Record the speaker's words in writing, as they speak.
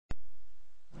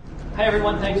Hi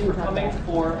everyone, thanks for coming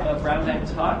for a Brown Bag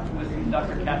Talk with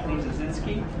Dr. Kathleen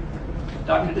Dudzinski.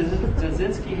 Dr.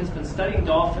 Dudzinski has been studying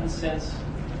dolphins since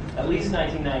at least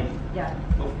 1990. Yeah.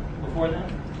 Before that?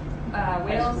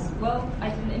 Whales, well,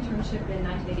 I did an internship in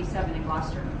 1987 in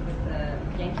Gloucester with the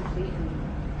Yankee Fleet and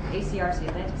ACRC,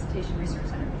 Atlantic Cetacean Research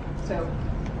Center.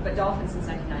 But dolphins since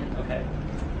 1990.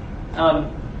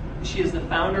 Okay. She is the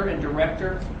founder and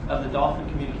director of the Dolphin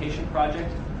Communication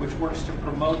Project, which works to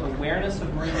promote awareness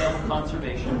of marine mammal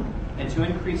conservation and to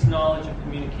increase knowledge of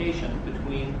communication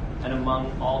between and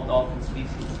among all dolphin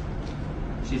species.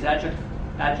 She's adjunct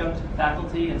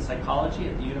faculty in psychology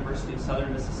at the University of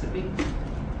Southern Mississippi,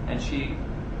 and she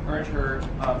earned her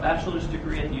bachelor's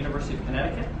degree at the University of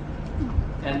Connecticut,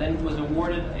 and then was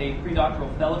awarded a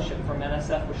predoctoral fellowship from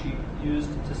NSF, which she used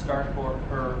to start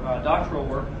her doctoral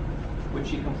work, which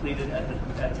she completed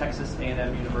at Texas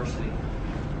A&M University.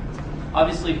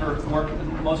 Obviously,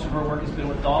 most of her work has been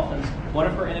with dolphins. One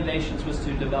of her innovations was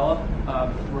to develop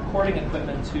recording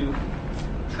equipment to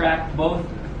track both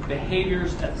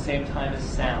behaviors at the same time as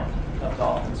sound of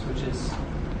dolphins, which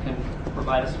can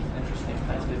provide us with interesting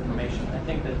kinds of information. I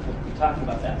think that we'll be talking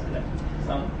about that today.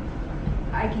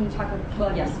 I can talk,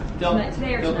 yes.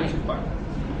 Today or tonight? Don't go too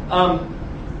far.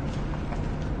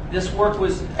 This work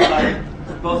was,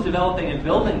 both developing and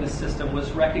building this system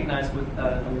was recognized with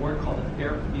an award called the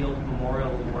Fairfield Memorial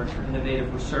Award for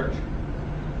Innovative Research.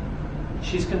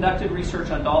 She's conducted research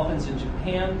on dolphins in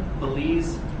Japan,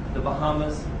 Belize, the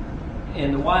Bahamas,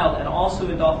 in the wild, and also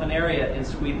in dolphinaria in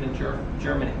Sweden and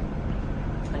Germany.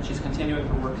 And she's continuing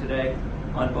her work today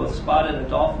on both spotted and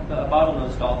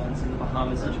bottlenose dolphins in the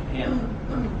Bahamas and Japan.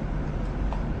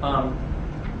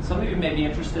 Some of you may be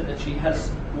interested that she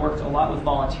has worked a lot with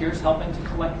volunteers helping to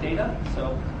collect data.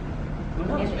 So who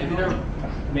knows?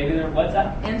 Maybe they're what's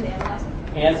that? And to analyze it.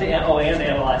 And to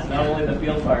analyze, not only the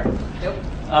field part. Nope.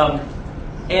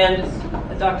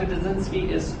 And Dr.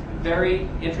 Dudzinski is very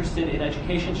interested in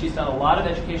education. She's done a lot of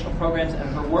educational programs, and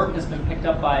her work has been picked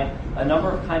up by a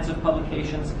number of kinds of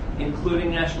publications,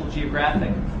 including National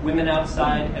Geographic, Women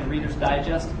Outside, and Reader's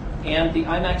Digest, and the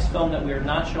IMAX film that we are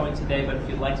not showing today, but if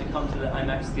you'd like to come to the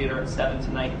IMAX theater at 7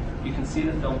 tonight, you can see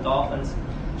the film Dolphins.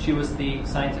 She was the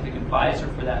scientific advisor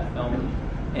for that film,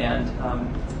 and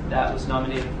that was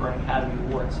nominated for an Academy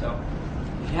Award. So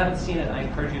if you haven't seen it, I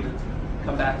encourage you to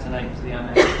come back tonight to the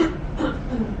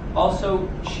IMAX. Also,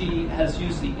 she has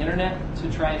used the internet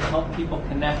to try and help people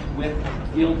connect with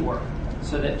field work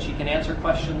so that she can answer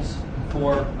questions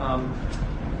for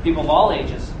people of all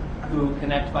ages who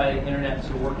connect by internet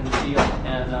to work in the field,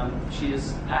 and she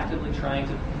is actively trying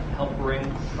to help bring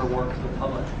her work to the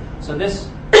public. So this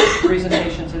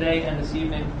presentation today and this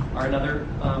evening are another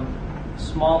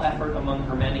small effort among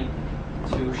her many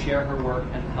to share her work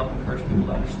and help encourage people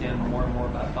to understand more and more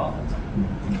about dolphins.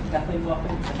 Kathleen,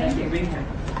 welcome. Thank you for being here.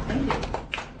 Thank you.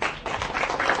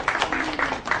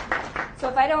 So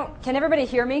can everybody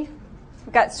hear me?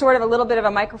 I've got sort of a little bit of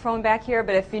a microphone back here,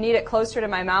 but if you need it closer to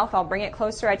my mouth, I'll bring it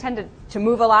closer. I tend to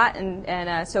move a lot,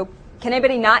 and so can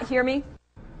anybody not hear me?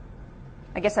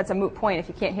 I guess that's a moot point. If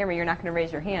you can't hear me, you're not going to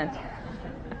raise your hand,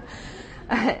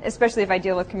 especially if I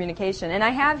deal with communication. And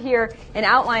I have here an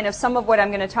outline of some of what I'm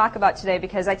going to talk about today,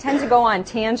 because I tend to go on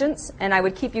tangents, and I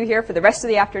would keep you here for the rest of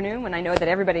the afternoon when I know that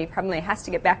everybody probably has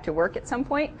to get back to work at some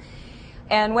point.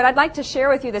 And what I'd like to share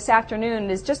with you this afternoon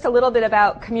is just a little bit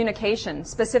about communication,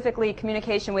 specifically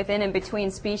communication within and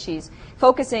between species,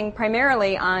 focusing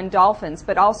primarily on dolphins,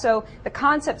 but also the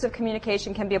concepts of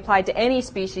communication can be applied to any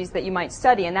species that you might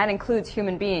study, and that includes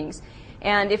human beings.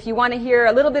 And if you want to hear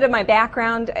a little bit of my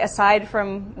background, aside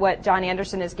from what John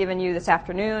Anderson has given you this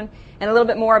afternoon, and a little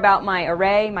bit more about my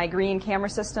array, my green camera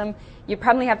system, you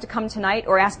probably have to come tonight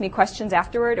or ask me questions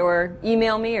afterward, or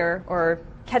email me, or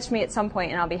catch me at some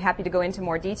point, and I'll be happy to go into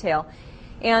more detail.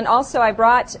 And also I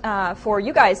brought for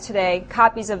you guys today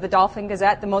copies of the Dolphin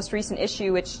Gazette, the most recent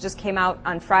issue, which just came out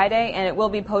on Friday, and it will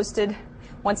be posted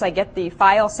once I get the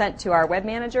file sent to our web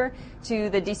manager to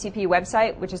the DCP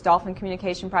website, which is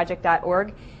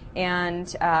dolphincommunicationproject.org.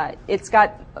 And it's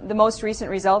got the most recent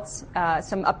results,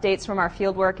 some updates from our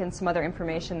field work, and some other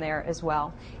information there as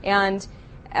well. And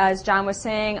as John was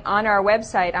saying, on our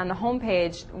website, on the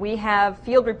homepage, we have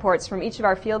field reports from each of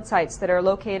our field sites that are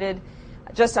located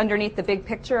just underneath the big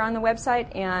picture on the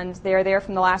website, and they're there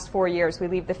from the last 4 years. We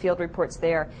leave the field reports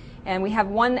there. And we have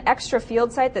one extra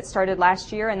field site that started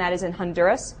last year, and that is in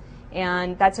Honduras.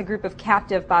 And that's a group of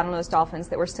captive bottlenose dolphins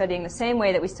that we're studying the same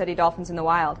way that we study dolphins in the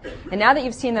wild. And now that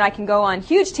you've seen that I can go on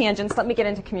huge tangents, let me get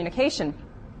into communication.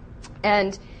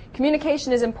 And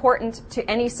communication is important to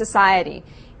any society.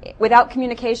 Without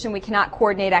communication, we cannot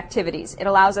coordinate activities. It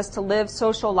allows us to live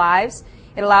social lives,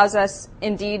 It allows us,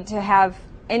 indeed, to have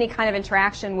any kind of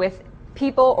interaction with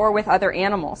people or with other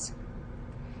animals.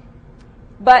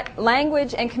 But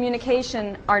language and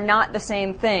communication are not the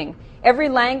same thing. Every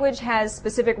language has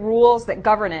specific rules that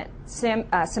govern it.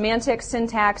 Semantics,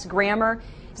 syntax, grammar.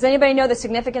 Does anybody know the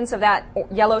significance of that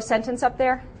yellow sentence up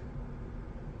there?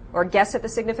 Or guess at the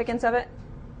significance of it?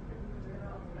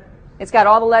 It's got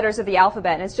all the letters of the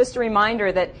alphabet. And it's just a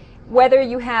reminder that whether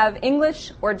you have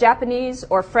English or Japanese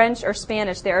or French or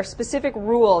Spanish, there are specific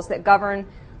rules that govern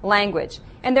language.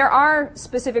 And there are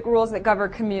specific rules that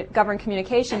govern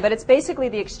communication, but it's basically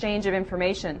the exchange of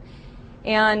information.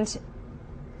 And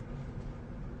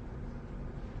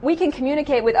we can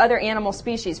communicate with other animal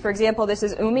species. For example, this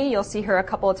is Umi. You'll see her a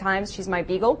couple of times. She's my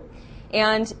beagle.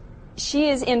 And she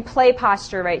is in play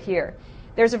posture right here.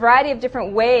 There's a variety of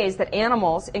different ways that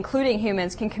animals, including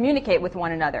humans, can communicate with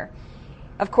one another.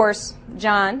 Of course,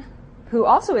 John, who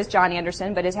also is John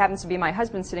Anderson, but happens to be my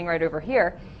husband sitting right over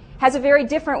here, has a very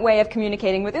different way of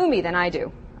communicating with Umi than I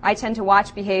do. I tend to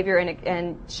watch behavior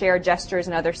and share gestures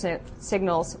and other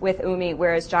signals with Umi,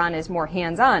 whereas John is more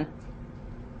hands-on.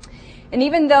 And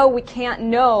even though we can't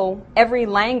know every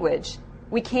language,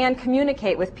 we can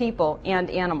communicate with people and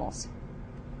animals.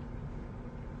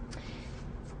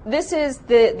 This is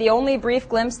the only brief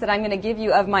glimpse that I'm going to give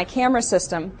you of my camera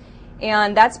system,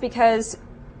 and that's because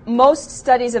most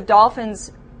studies of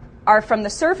dolphins are from the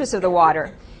surface of the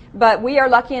water. But we are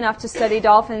lucky enough to study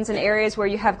dolphins in areas where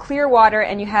you have clear water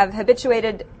and you have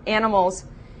habituated animals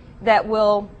that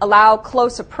will allow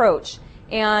close approach.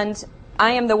 And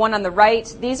I am the one on the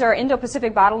right. These are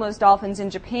Indo-Pacific bottlenose dolphins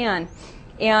in Japan.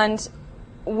 And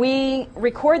we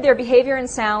record their behavior and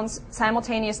sounds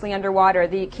simultaneously underwater.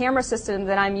 The camera system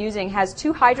that I'm using has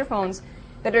 2 hydrophones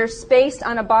that are spaced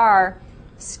on a bar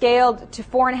scaled to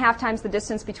 4.5 times the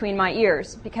distance between my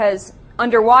ears, because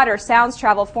underwater sounds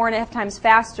travel 4.5 times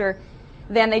faster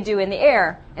than they do in the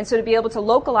air. And so to be able to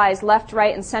localize left,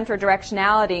 right, and center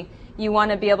directionality, you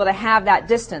want to be able to have that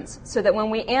distance so that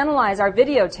when we analyze our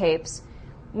videotapes,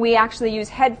 we actually use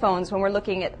headphones when we're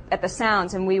looking at the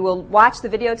sounds, and we will watch the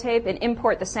videotape and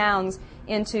import the sounds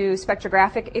into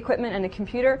spectrographic equipment and a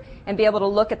computer and be able to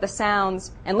look at the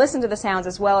sounds and listen to the sounds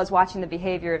as well as watching the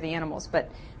behavior of the animals. But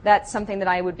that's something that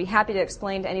I would be happy to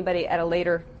explain to anybody at a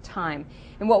later time.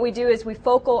 And what we do is we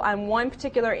focal on one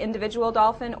particular individual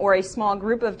dolphin or a small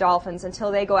group of dolphins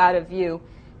until they go out of view,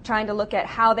 trying to look at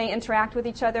how they interact with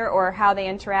each other or how they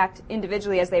interact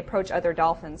individually as they approach other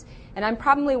dolphins. And I'm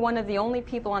probably one of the only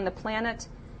people on the planet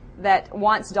that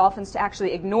wants dolphins to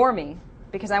actually ignore me,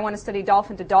 because I want to study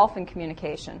dolphin-to-dolphin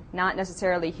communication, not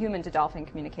necessarily human-to-dolphin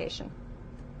communication.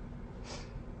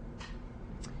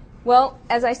 Well,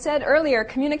 as I said earlier,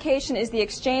 communication is the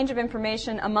exchange of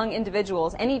information among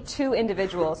individuals, any 2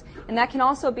 individuals, and that can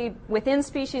also be within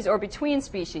species or between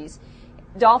species.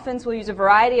 Dolphins will use a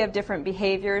variety of different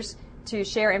behaviors to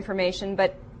share information,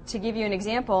 but to give you an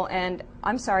example, and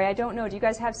I'm sorry, I don't know, do you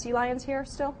guys have sea lions here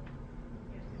still?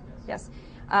 Yes.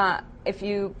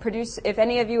 If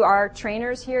any of you are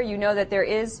trainers here, you know that there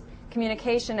is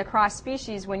communication across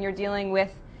species when you're dealing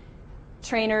with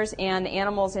trainers and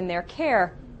animals in their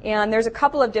care. And there's a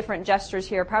couple of different gestures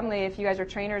here. Probably if you guys are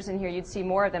trainers in here, you'd see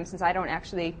more of them since I don't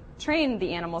actually train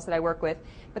the animals that I work with.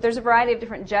 But there's a variety of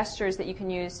different gestures that you can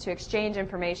use to exchange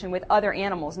information with other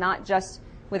animals, not just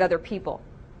with other people,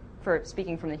 for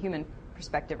speaking from the human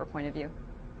perspective or point of view.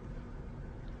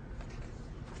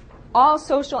 All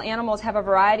social animals have a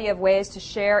variety of ways to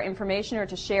share information or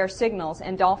to share signals,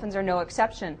 and dolphins are no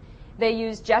exception. They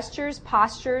use gestures,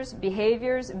 postures,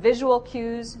 behaviors, visual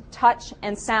cues, touch,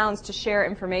 and sounds to share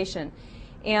information.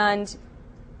 And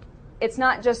it's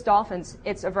not just dolphins,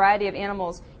 it's a variety of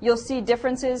animals. You'll see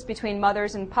differences between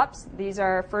mothers and pups. These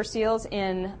are fur seals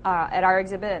at our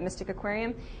exhibit at Mystic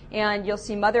Aquarium. And you'll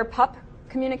see mother-pup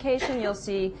communication. You'll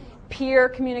see peer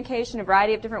communication, a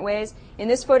variety of different ways. In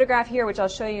this photograph here, which I'll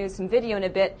show you some video in a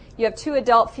bit, you have 2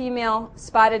 adult female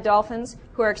spotted dolphins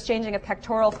who are exchanging a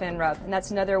pectoral fin rub, and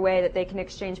that's another way that they can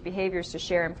exchange behaviors to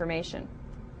share information.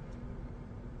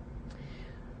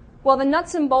 Well, the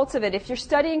nuts and bolts of it, if you're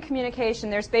studying communication,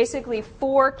 there's basically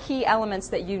 4 key elements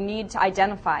that you need to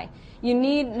identify. You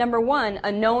need, number 1,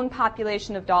 a known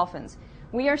population of dolphins.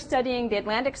 We are studying the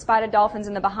Atlantic spotted dolphins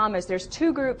in the Bahamas. There's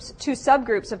 2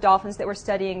 subgroups of dolphins that we're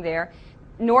studying there.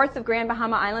 North of Grand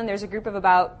Bahama Island, there's a group of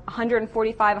about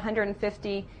 145,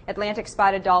 150 Atlantic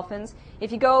spotted dolphins.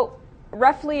 If you go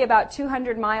roughly about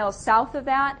 200 miles south of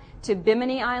that to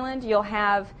Bimini Island, you'll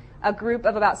have a group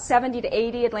of about 70 to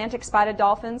 80 Atlantic spotted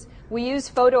dolphins. We use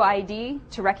photo ID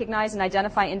to recognize and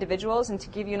identify individuals, and to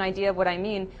give you an idea of what I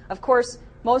mean, of course,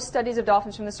 most studies of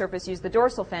dolphins from the surface use the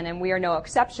dorsal fin, and we are no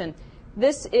exception.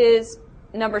 This is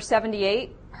number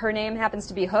 78. Her name happens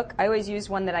to be Hook. I always use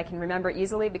one that I can remember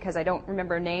easily because I don't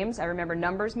remember names. I remember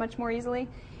numbers much more easily.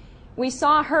 We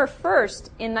saw her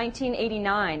first in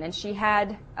 1989, and she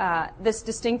had this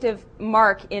distinctive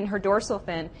mark in her dorsal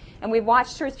fin, and we've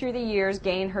watched her through the years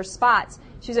gain her spots.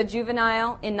 She was a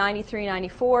juvenile in 93,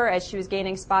 94 as she was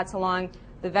gaining spots along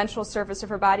the ventral surface of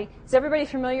her body. Is everybody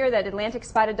familiar that Atlantic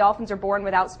spotted dolphins are born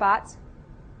without spots?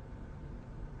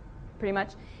 Pretty much.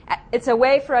 It's a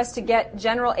way for us to get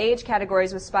general age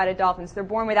categories with spotted dolphins. They're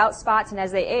born without spots, and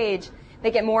as they age,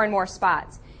 they get more and more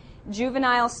spots.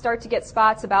 Juveniles start to get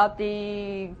spots about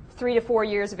the 3 to 4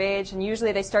 years of age, and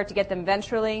usually they start to get them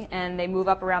ventrally, and they move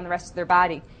up around the rest of their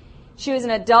body. She was an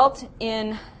adult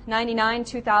in 99,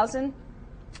 2000,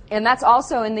 and that's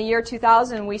also in the year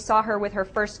 2000 we saw her with her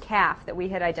first calf that we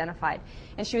had identified.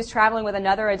 And she was traveling with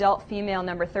another adult female,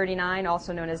 number 39,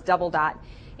 also known as Double Dot,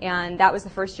 and that was the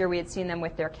first year we had seen them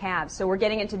with their calves. So we're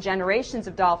getting into generations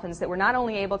of dolphins that were not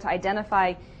only able to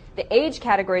identify the age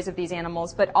categories of these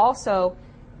animals, but also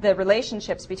the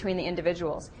relationships between the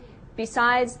individuals.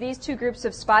 Besides these two groups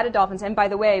of spotted dolphins, and by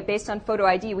the way, based on photo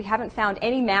ID, we haven't found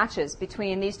any matches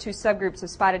between these two subgroups of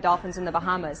spotted dolphins in the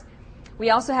Bahamas. We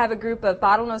also have a group of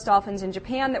bottlenose dolphins in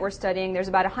Japan that we're studying. There's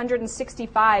about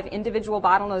 165 individual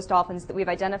bottlenose dolphins that we've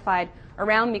identified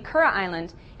around Mikura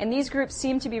Island, and these groups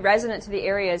seem to be resident to the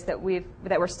areas that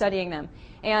we're studying them.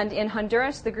 And in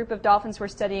Honduras, the group of dolphins we're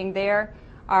studying there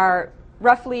are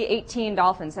roughly 18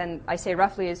 dolphins, and I say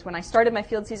roughly is when I started my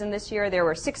field season this year, there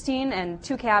were 16, and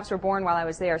 2 calves were born while I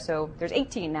was there, so there's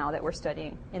 18 now that we're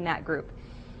studying in that group.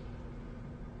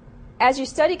 As you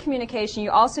study communication, you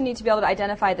also need to be able to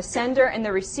identify the sender and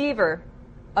the receiver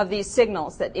of these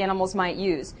signals that animals might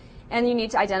use, and you need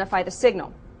to identify the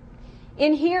signal.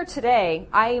 In here today,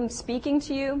 I am speaking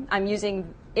to you, I'm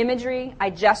using imagery, I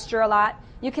gesture a lot.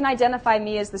 You can identify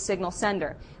me as the signal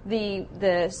sender. The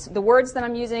words that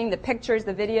I'm using, the pictures,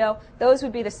 the video, those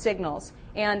would be the signals.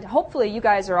 And hopefully you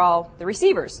guys are all the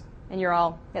receivers, and you're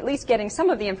all at least getting some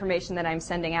of the information that I'm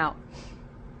sending out.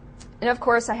 And of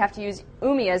course, I have to use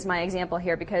Umi as my example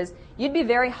here because you'd be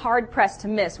very hard-pressed to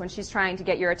miss when she's trying to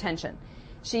get your attention.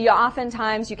 She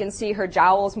oftentimes, you can see her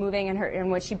jowls moving, and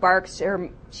when she barks,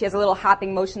 she has a little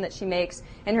hopping motion that she makes,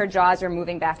 and her jaws are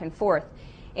moving back and forth.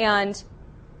 And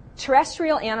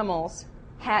terrestrial animals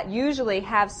usually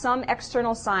have some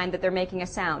external sign that they're making a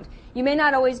sound. You may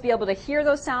not always be able to hear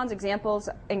those sounds. Examples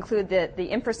include the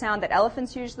infrasound that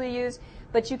elephants usually use,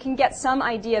 but you can get some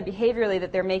idea behaviorally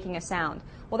that they're making a sound.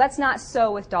 Well, that's not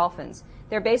so with dolphins.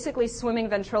 They're basically swimming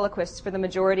ventriloquists for the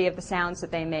majority of the sounds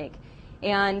that they make.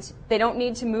 And they don't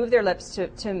need to move their lips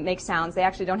to make sounds. They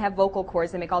actually don't have vocal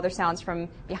cords. They make all their sounds from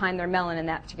behind their melon in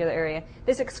that particular area.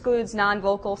 This excludes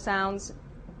non-vocal sounds,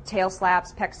 tail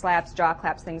slaps, peck slaps, jaw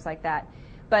claps, things like that.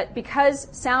 But because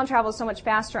sound travels so much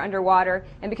faster underwater,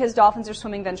 and because dolphins are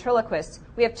swimming ventriloquists,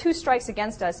 we have 2 strikes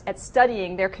against us at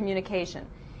studying their communication.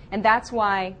 And that's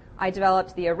why I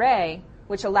developed the array,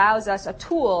 which allows us a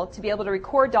tool to be able to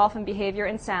record dolphin behavior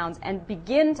and sounds and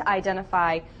begin to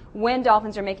identify when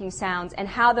dolphins are making sounds and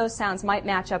how those sounds might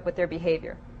match up with their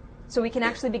behavior. So we can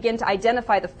actually begin to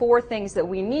identify the 4 things that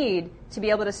we need to be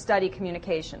able to study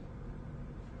communication.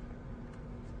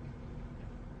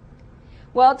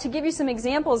 Well, to give you some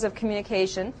examples of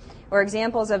communication, or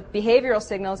examples of behavioral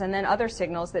signals and then other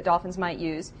signals that dolphins might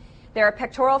use, there are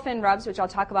pectoral fin rubs, which I'll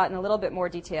talk about in a little bit more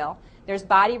detail. There's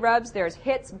body rubs, there's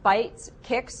hits, bites,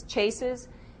 kicks, chases.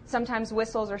 Sometimes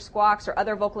whistles or squawks or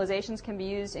other vocalizations can be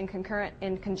used in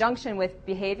conjunction with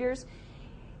behaviors.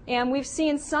 And we've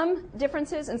seen some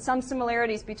differences and some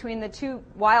similarities between the 2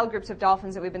 wild groups of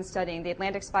dolphins that we've been studying, the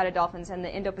Atlantic spotted dolphins and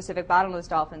the Indo-Pacific bottlenose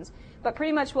dolphins. But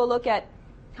pretty much we'll look at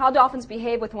how dolphins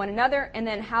behave with one another and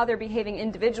then how they're behaving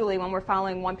individually when we're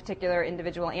following one particular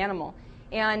individual animal.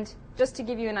 And just to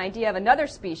give you an idea of another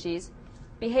species,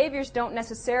 behaviors don't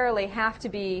necessarily have to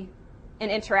be an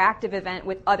interactive event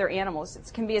with other animals. It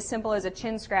can be as simple as a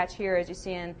chin scratch here, as you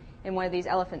see in one of these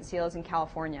elephant seals in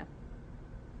California.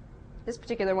 This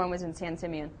particular one was in San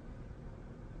Simeon.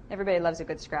 Everybody loves a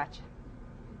good scratch.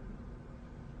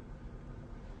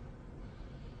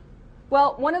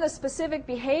 Well, one of the specific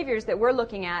behaviors that we're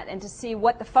looking at and to see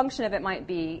what the function of it might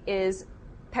be is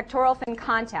pectoral fin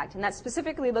contact, and that's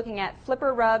specifically looking at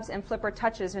flipper rubs and flipper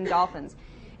touches in dolphins.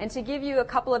 And to give you a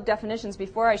couple of definitions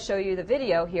before I show you the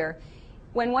video here,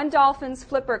 when one dolphin's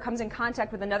flipper comes in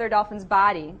contact with another dolphin's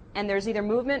body and there's either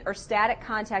movement or static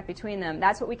contact between them,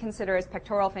 that's what we consider as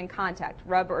pectoral fin contact,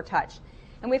 rub or touch.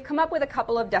 And we've come up with a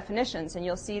couple of definitions, and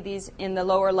you'll see these in the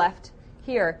lower left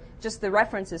here, just the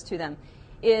references to them,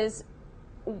 is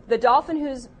the dolphin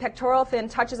whose pectoral fin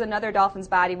touches another dolphin's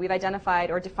body we've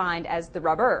identified or defined as the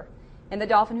rubber. And the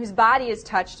dolphin whose body is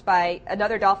touched by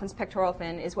another dolphin's pectoral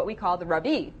fin is what we call the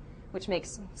rubbee, which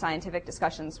makes scientific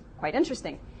discussions quite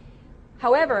interesting.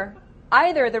 However,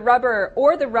 either the rubber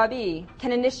or the rubbee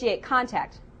can initiate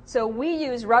contact. So we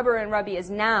use rubber and rubbee as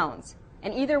nouns,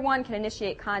 and either one can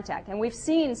initiate contact. And we've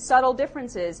seen subtle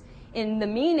differences in the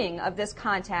meaning of this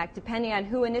contact depending on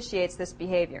who initiates this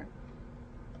behavior.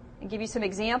 I'll give you some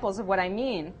examples of what I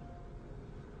mean.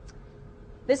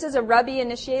 This is a rubbee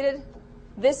initiated.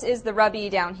 This is the rubbee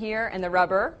down here and the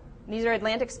rubber. These are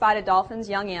Atlantic spotted dolphins,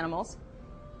 young animals.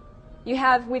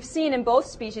 We've seen in both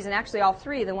species, and actually all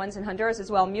three, the ones in Honduras as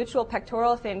well, mutual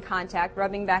pectoral fin contact,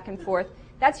 rubbing back and forth.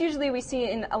 That's usually we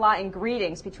see a lot in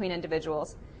greetings between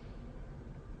individuals.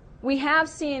 We have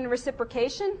seen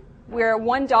reciprocation, where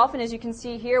one dolphin, as you can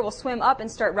see here, will swim up and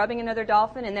start rubbing another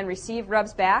dolphin and then receive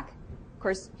rubs back. Of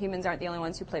course, humans aren't the only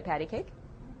ones who play patty cake.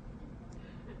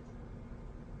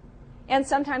 And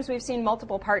sometimes we've seen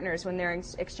multiple partners when they're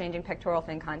exchanging pectoral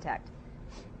fin contact.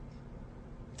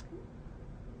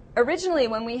 Originally,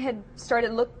 when we had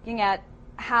started looking at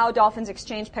how dolphins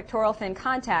exchange pectoral fin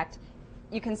contact,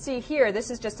 you can see here, this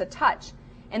is just a touch.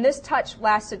 And this touch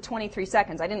lasted 23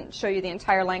 seconds. I didn't show you the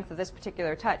entire length of this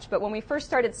particular touch. But when we first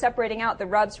started separating out the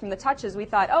rubs from the touches, we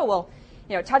thought, oh, well,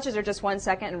 touches are just 1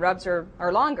 second and rubs are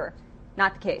longer.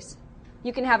 Not the case.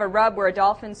 You can have a rub where a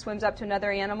dolphin swims up to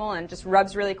another animal and just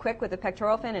rubs really quick with the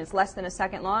pectoral fin, and it's less than a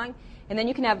second long. And then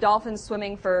you can have dolphins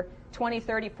swimming for 20,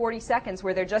 30, 40 seconds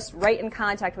where they're just right in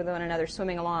contact with one another,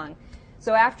 swimming along.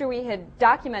 So after we had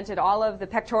documented all of the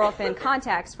pectoral fin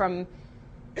contacts from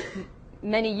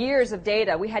many years of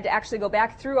data, we had to actually go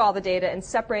back through all the data and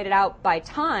separate it out by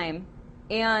time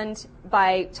and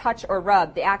by touch or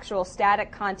rub, the actual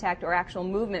static contact or actual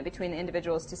movement between the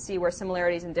individuals, to see where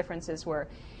similarities and differences were.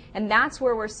 And that's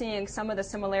where we're seeing some of the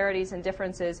similarities and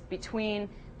differences between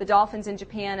the dolphins in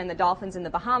Japan and the dolphins in the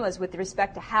Bahamas with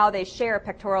respect to how they share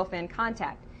pectoral fin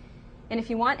contact. And if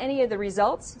you want any of the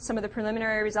results, some of the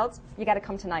preliminary results, you got to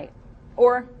come tonight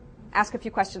or ask a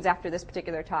few questions after this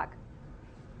particular talk.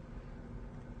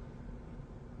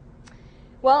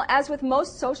 Well, as with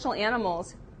most social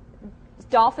animals,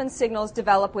 dolphin signals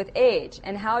develop with age,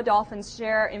 and how dolphins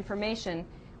share information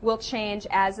will change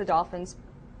as the dolphins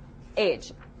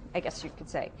age, I guess you could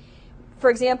say. For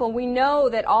example, we know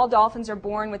that all dolphins are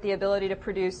born with the ability to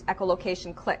produce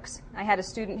echolocation clicks. I had a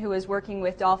student who was working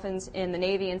with dolphins in the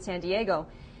Navy in San Diego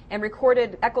and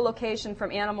recorded echolocation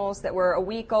from animals that were a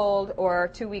week old or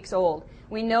 2 weeks old.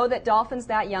 We know that dolphins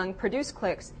that young produce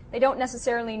clicks. They don't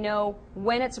necessarily know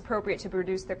when it's appropriate to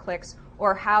produce their clicks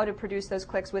or how to produce those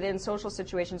clicks within social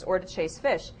situations or to chase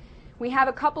fish. We have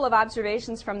a couple of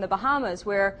observations from the Bahamas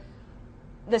where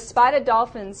the spotted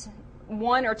dolphins,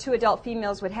 1 or 2 adult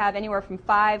females would have anywhere from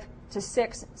 5 to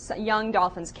 6 young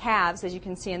dolphins, calves, as you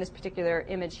can see in this particular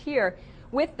image here,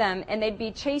 with them, and they'd be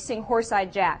chasing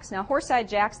horse-eyed jacks. Now, horse-eyed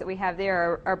jacks that we have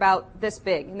there are about this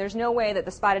big, and there's no way that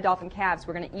the spotted dolphin calves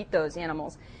were going to eat those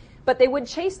animals. But they would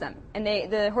chase them, and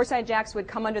the horse-eyed jacks would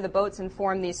come under the boats and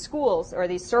form these schools, or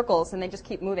these circles, and they just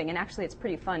keep moving. And actually, it's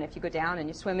pretty fun. If you go down and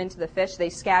you swim into the fish, they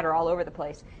scatter all over the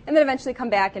place, and then eventually come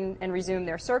back and resume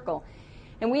their circle.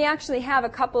 And we actually have a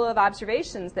couple of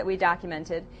observations that we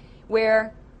documented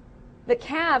where the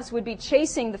calves would be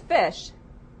chasing the fish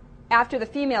after the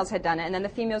females had done it, and then the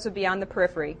females would be on the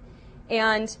periphery.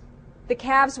 And the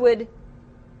calves would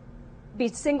be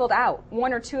singled out.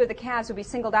 1 or 2 of the calves would be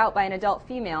singled out by an adult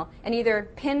female and either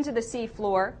pinned to the sea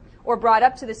floor or brought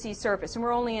up to the sea surface. And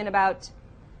we're only in about,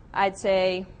 I'd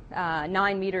say,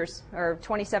 9 meters or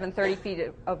 27, 30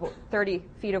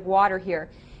 feet of water here.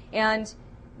 And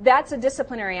that's a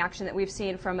disciplinary action that we've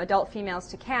seen from adult females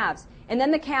to calves. And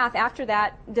then the calf, after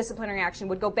that disciplinary action,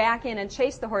 would go back in and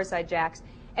chase the horse-eyed jacks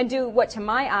and do what to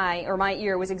my eye or my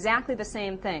ear was exactly the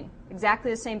same thing, exactly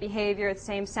the same behavior, the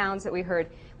same sounds that we heard,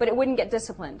 but it wouldn't get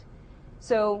disciplined.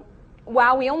 So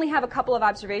while we only have a couple of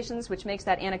observations, which makes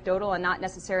that anecdotal and not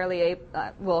necessarily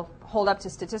will hold up to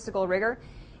statistical rigor,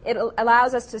 it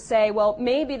allows us to say, well,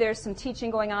 maybe there's some teaching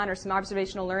going on or some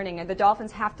observational learning, and the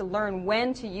dolphins have to learn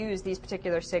when to use these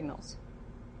particular signals.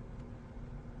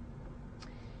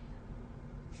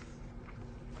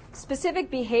 Specific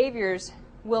behaviors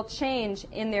will change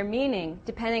in their meaning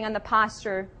depending on the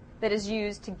posture that is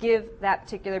used to give that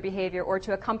particular behavior or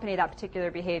to accompany that particular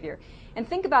behavior. And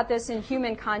think about this in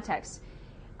human context.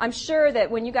 I'm sure that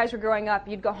when you guys were growing up,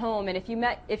 you'd go home, and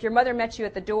if your mother met you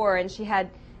at the door and she had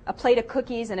a plate of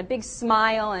cookies and a big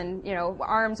smile and,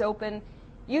 arms open,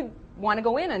 you'd want to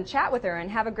go in and chat with her and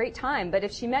have a great time. But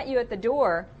if she met you at the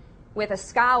door with a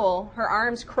scowl, her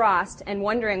arms crossed, and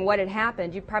wondering what had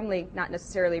happened, you'd probably not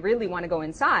necessarily really want to go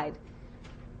inside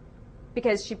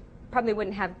because she probably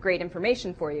wouldn't have great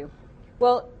information for you.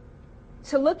 Well,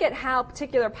 to look at how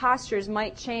particular postures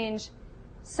might change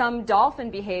some dolphin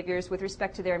behaviors with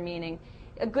respect to their meaning,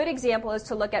 a good example is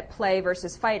to look at play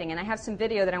versus fighting, and I have some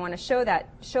video that I want to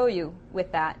show you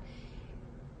with that.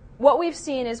 What we've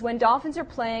seen is when dolphins are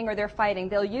playing or they're fighting,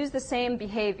 they'll use the same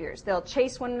behaviors. They'll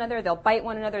chase one another, they'll bite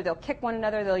one another, they'll kick one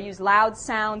another, they'll use loud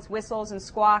sounds, whistles and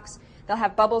squawks, they'll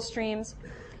have bubble streams.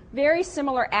 Very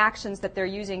similar actions that they're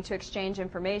using to exchange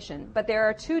information, but there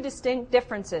are two distinct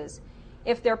differences.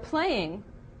 If they're playing,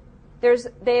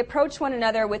 they approach one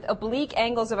another with oblique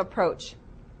angles of approach.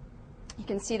 You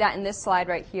can see that in this slide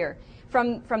right here.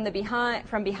 From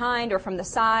behind or from the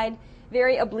side,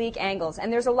 very oblique angles.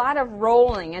 And there's a lot of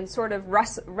rolling and sort of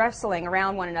wrestling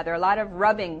around one another, a lot of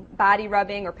rubbing, body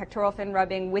rubbing or pectoral fin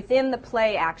rubbing within the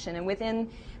play action and within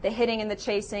the hitting and the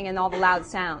chasing and all the loud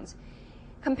sounds.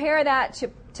 Compare that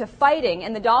to fighting,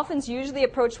 and the dolphins usually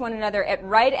approach one another at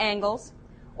right angles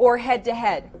or head to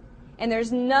head. And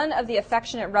there's none of the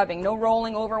affectionate rubbing, no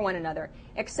rolling over one another,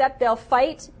 except they'll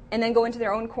fight and then go into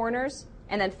their own corners,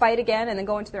 and then fight again and then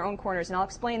go into their own corners. And I'll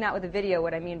explain that with a video,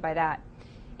 what I mean by that.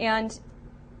 And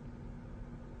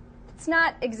it's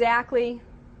not exactly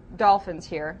dolphins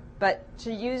here, but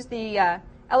to use the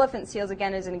elephant seals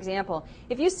again as an example,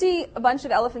 if you see a bunch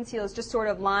of elephant seals just sort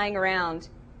of lying around,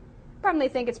 you probably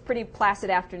think it's a pretty placid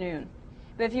afternoon.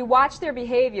 But if you watch their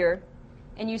behavior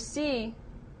and you see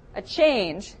a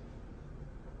change,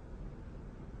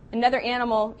 another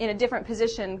animal in a different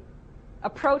position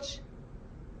approach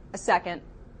a second,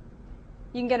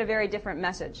 you can get a very different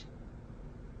message,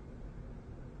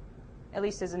 at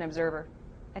least as an observer.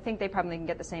 I think they probably can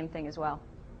get the same thing as well.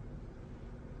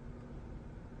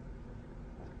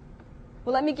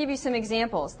 Well, let me give you some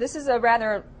examples. This is a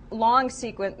rather long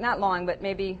sequence, not long, but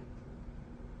maybe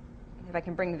if I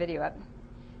can bring the video up.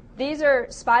 These are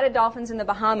spotted dolphins in the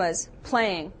Bahamas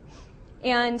playing.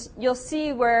 And you'll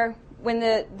see where, when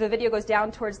the video goes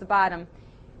down towards the bottom,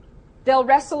 they'll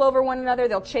wrestle over one another,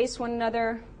 they'll chase one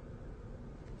another.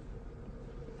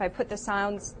 If I put the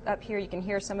sounds up here, you can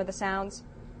hear some of the sounds.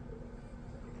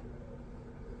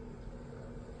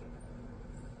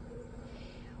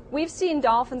 We've seen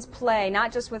dolphins play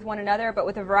not just with one another, but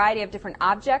with a variety of different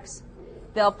objects.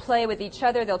 They'll play with each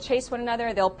other, they'll chase one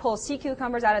another, they'll pull sea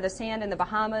cucumbers out of the sand in the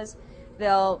Bahamas,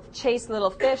 they'll chase little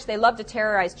fish. They love to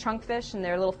terrorize trunkfish, and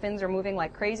their little fins are moving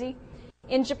like crazy.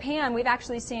 In Japan, we've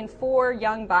actually seen 4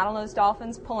 young bottlenose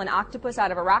dolphins pull an octopus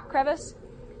out of a rock crevice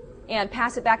and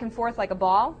pass it back and forth like a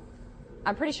ball.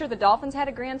 I'm pretty sure the dolphins had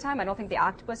a grand time. I don't think the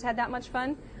octopus had that much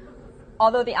fun.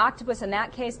 Although the octopus in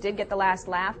that case did get the last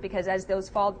laugh, because as those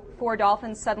 4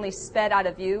 dolphins suddenly sped out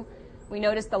of view, we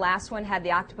noticed the last one had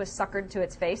the octopus suckered to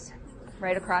its face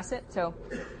right across it. So,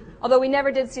 although we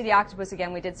never did see the octopus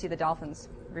again, we did see the dolphins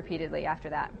repeatedly after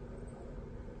that.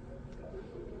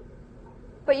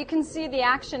 But you can see the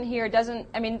action here doesn't,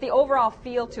 I mean, the overall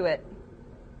feel to it,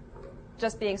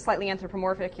 just being slightly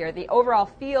anthropomorphic here, the overall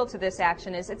feel to this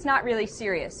action is it's not really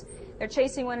serious. They're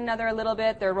chasing one another a little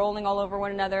bit, they're rolling all over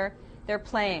one another, they're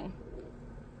playing.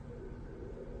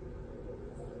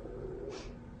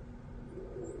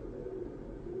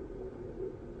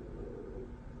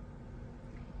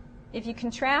 If you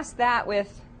contrast that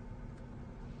with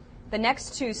the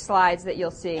next 2 slides that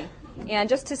you'll see, and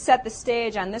just to set the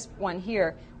stage on this one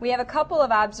here, we have a couple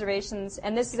of observations,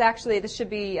 and this should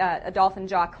be a dolphin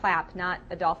jaw clap, not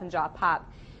a dolphin jaw pop.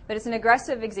 But it's an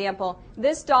aggressive example.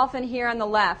 This dolphin here on the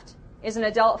left is an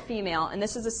adult female, and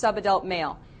this is a subadult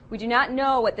male. We do not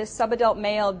know what this subadult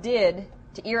male did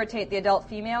to irritate the adult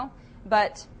female,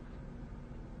 but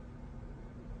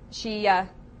she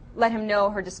let him know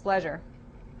her displeasure.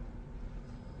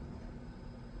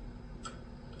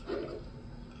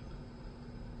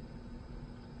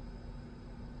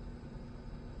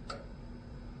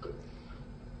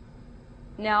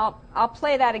 Now, I'll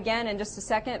play that again in just a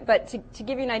second, but to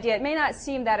give you an idea, it may not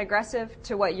seem that aggressive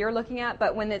to what you're looking at,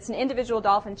 but when it's an individual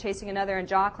dolphin chasing another and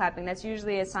jaw clapping, that's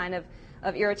usually a sign of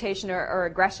irritation or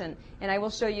aggression. And I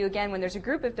will show you again when there's a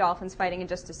group of dolphins fighting in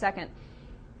just a second.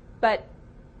 But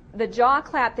the jaw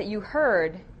clap that you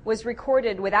heard was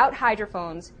recorded without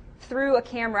hydrophones through a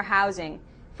camera housing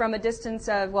from a distance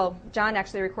of, well, John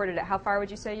actually recorded it. How far would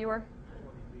you say you were? 20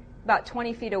 feet. About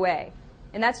 20 feet away.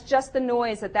 And that's just the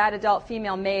noise that adult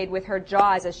female made with her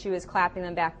jaws as she was clapping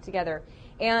them back together.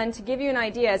 And to give you an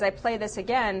idea, as I play this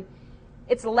again,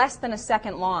 it's less than a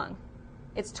second long.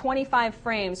 It's 25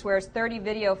 frames, whereas 30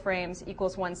 video frames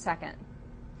equals 1 second.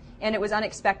 And it was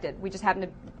unexpected. We just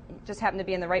happened to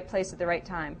be in the right place at the right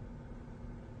time.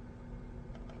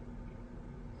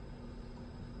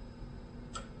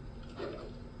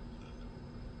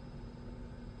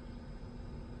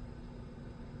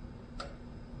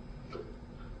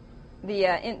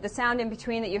 the sound in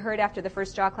between that you heard after the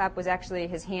first jaw clap was actually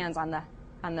his hands on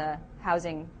the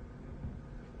housing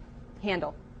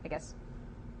handle, I guess.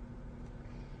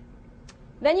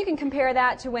 Then you can compare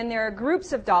that to when there are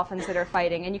groups of dolphins that are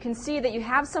fighting, and you can see that you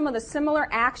have some of the similar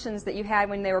actions that you had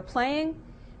when they were playing,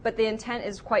 but the intent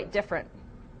is quite different.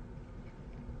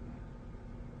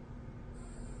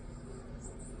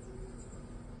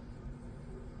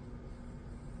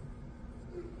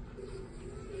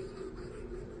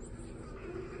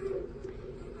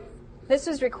 This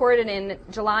was recorded in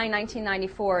July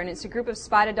 1994, and it's a group of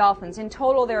spotted dolphins. In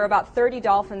total, there are about 30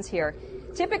 dolphins here.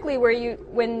 Typically,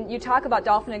 when you talk about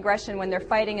dolphin aggression, when they're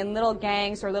fighting in little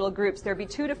gangs or little groups, there'd be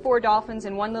 2 to 4 dolphins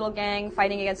in one little gang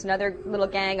fighting against another little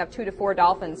gang of 2 to 4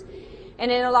 dolphins. And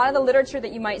in a lot of the literature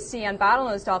that you might see on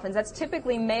bottlenose dolphins, that's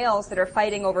typically males that are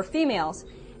fighting over females.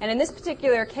 And in this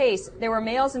particular case, there were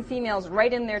males and females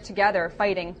right in there together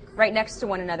fighting right next to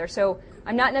one another. So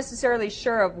I'm not necessarily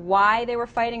sure of why they were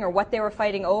fighting or what they were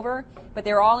fighting over, but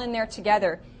they were all in there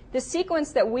together. The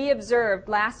sequence that we observed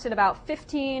lasted about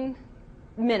 15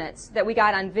 minutes that we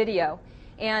got on video.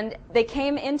 And they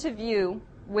came into view.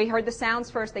 We heard the sounds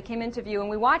first. They came into view, and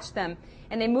we watched them.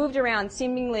 And they moved around,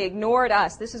 seemingly ignored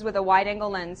us. This is with a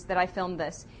wide-angle lens that I filmed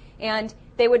this. And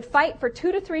they would fight for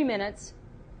 2 to 3 minutes,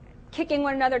 kicking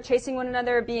one another, chasing one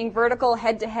another, being vertical,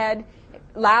 head-to-head,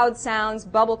 loud sounds,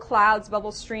 bubble clouds,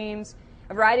 bubble streams,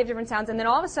 a variety of different sounds. And then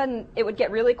all of a sudden, it would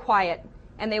get really quiet,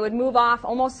 and they would move off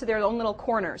almost to their own little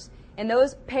corners. And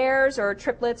those pairs or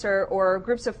triplets or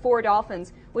groups of 4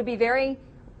 dolphins would be very,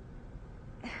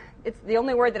 it's the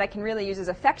only word that I can really use is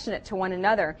affectionate to one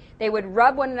another. They would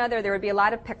rub one another. There would be a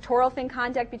lot of pectoral fin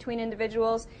contact between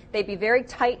individuals. They'd be very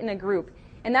tight in a group.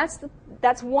 And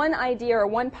that's one idea or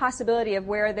one possibility of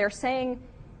where they're saying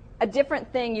a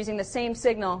different thing using the same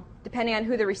signal depending on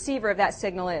who the receiver of that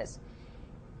signal is.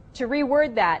 To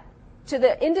reword that, to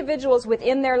the individuals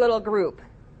within their little group,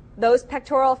 those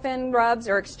pectoral fin rubs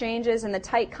or exchanges and the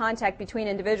tight contact between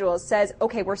individuals says,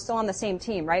 okay, we're still on the same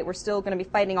team, right? We're still going to be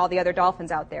fighting all the other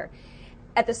dolphins out there.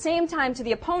 At the same time, to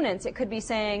the opponents, it could be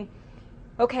saying,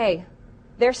 okay,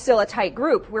 they're still a tight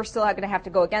group. We're still going to have to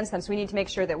go against them, so we need to make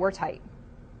sure that we're tight.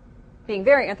 Being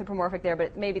very anthropomorphic there, but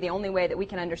it may be the only way that we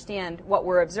can understand what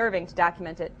we're observing to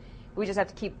document it. We just have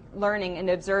to keep learning and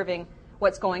observing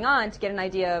what's going on to get an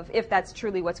idea of if that's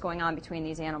truly what's going on between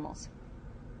these animals.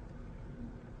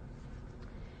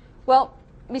 Well,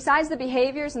 besides the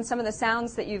behaviors and some of the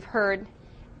sounds that you've heard,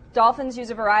 dolphins use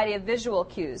a variety of visual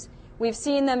cues. We've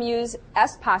seen them use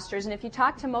S postures, and if you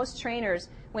talk to most trainers,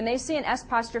 when they see an S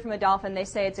posture from a dolphin, they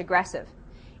say it's aggressive.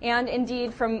 And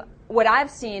indeed, from what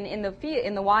I've seen in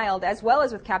the wild, as well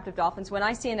as with captive dolphins, when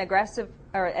I see an aggressive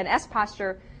or an S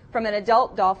posture from an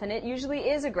adult dolphin, it usually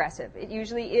is aggressive. It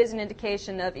usually is an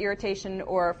indication of irritation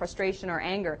or frustration or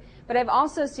anger. But I've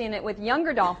also seen it with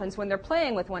younger dolphins when they're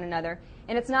playing with one another,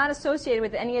 and it's not associated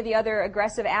with any of the other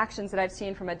aggressive actions that I've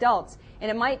seen from adults.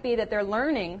 And it might be that they're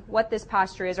learning what this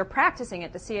posture is or practicing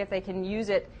it to see if they can use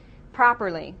it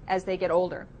properly as they get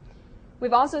older.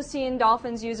 We've also seen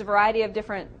dolphins use a variety of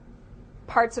different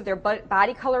parts of their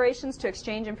body colorations to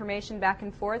exchange information back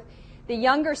and forth. The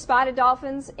younger spotted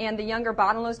dolphins and the younger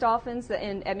bottlenose dolphins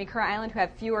at Mikura Island who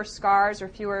have fewer scars or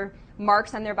fewer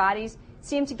marks on their bodies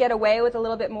seem to get away with a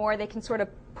little bit more. They can sort of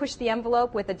push the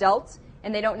envelope with adults,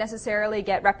 and they don't necessarily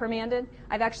get reprimanded.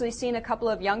 I've actually seen a couple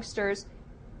of youngsters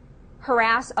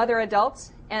harass other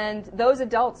adults, and those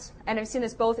adults, and I've seen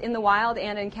this both in the wild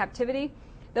and in captivity,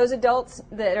 those adults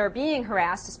that are being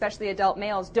harassed, especially adult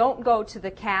males, don't go to the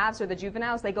calves or the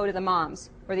juveniles, they go to the moms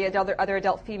or the other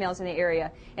adult females in the area.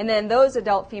 And then those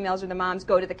adult females or the moms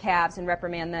go to the calves and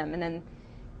reprimand them. And then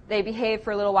they behave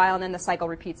for a little while, and then the cycle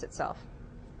repeats itself.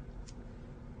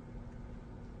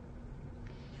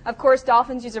 Of course,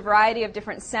 dolphins use a variety of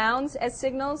different sounds as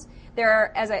signals.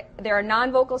 There are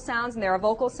non-vocal sounds and there are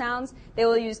vocal sounds. They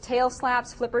will use tail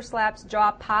slaps, flipper slaps,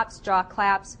 jaw pops, jaw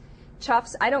claps,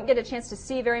 chuffs. I don't get a chance to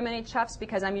see very many chuffs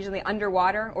because I'm usually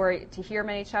underwater or to hear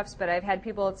many chuffs, but I've had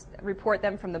people report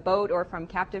them from the boat or from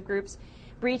captive groups.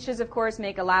 Breaches, of course,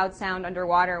 make a loud sound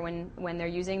underwater when they're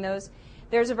using those.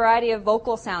 There's a variety of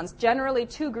vocal sounds, generally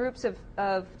two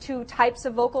types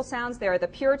of vocal sounds. There are the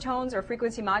pure tones or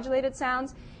frequency modulated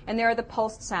sounds, and there are the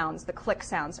pulsed sounds, the click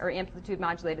sounds or amplitude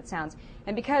modulated sounds.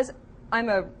 And because I'm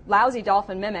a lousy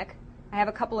dolphin mimic, I have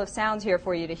a couple of sounds here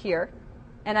for you to hear.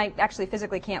 And I actually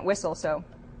physically can't whistle, so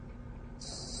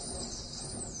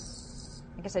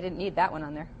I guess I didn't need that one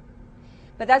on there.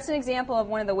 But that's an example of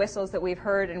one of the whistles that we've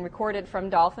heard and recorded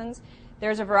from dolphins.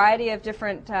 There's a variety of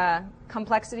different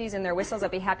complexities in their whistles.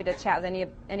 I'd be happy to chat with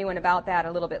anyone about that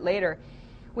a little bit later.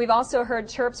 We've also heard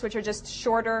chirps, which are just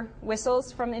shorter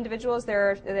whistles from individuals.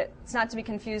 It's not to be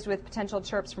confused with potential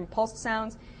chirps from pulsed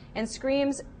sounds. And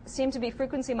screams seem to be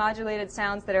frequency modulated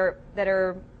sounds that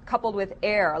are coupled with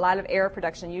air, a lot of air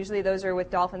production. Usually those are with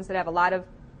dolphins that have a lot of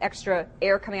extra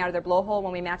air coming out of their blowhole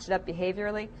when we match it up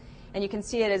behaviorally. And you can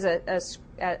see it as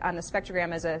on the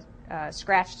spectrogram as a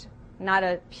scratched, not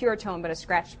a pure tone, but a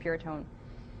scratched pure tone.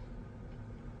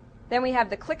 Then we have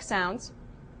the click sounds.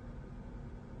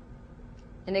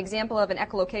 An example of an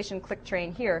echolocation click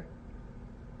train here.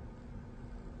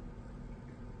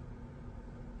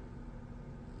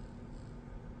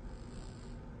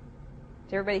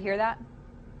 Did everybody hear that?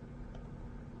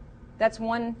 That's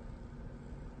one.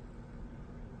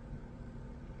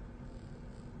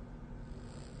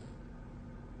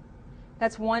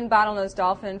 That's one bottlenose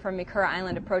dolphin from Mikura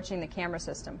Island approaching the camera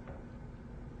system.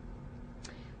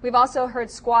 We've also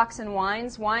heard squawks and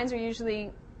whines. Whines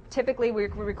are typically we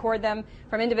record them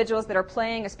from individuals that are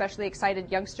playing, especially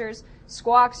excited youngsters.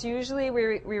 Squawks, usually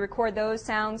we record those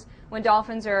sounds when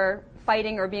dolphins are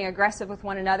fighting or being aggressive with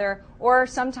one another, or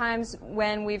sometimes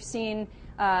when we've seen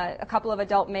a couple of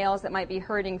adult males that might be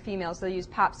herding females. They'll use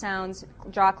pop sounds,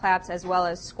 jaw claps, as well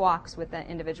as squawks with the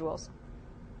individuals.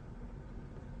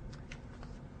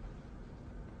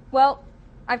 Well,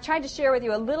 I've tried to share with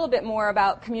you a little bit more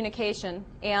about communication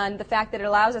and the fact that it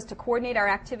allows us to coordinate our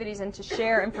activities and to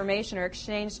share information or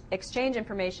exchange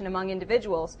information among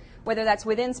individuals, whether that's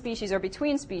within species or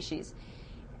between species.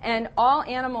 And all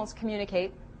animals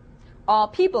communicate, all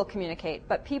people communicate,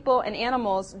 but people and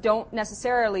animals don't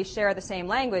necessarily share the same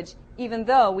language, even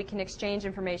though we can exchange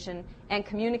information and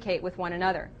communicate with one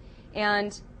another.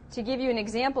 And to give you an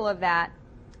example of that,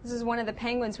 this is one of the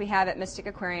penguins we have at Mystic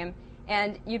Aquarium,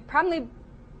 and you'd probably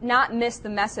not miss the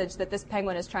message that this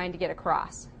penguin is trying to get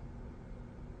across.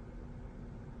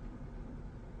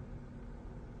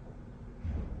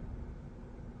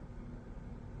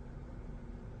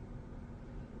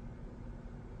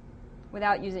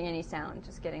 Without using any sound,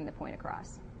 just getting the point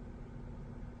across.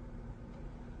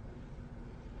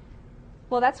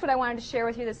 Well, that's what I wanted to share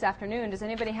with you this afternoon. Does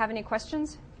anybody have any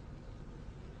questions?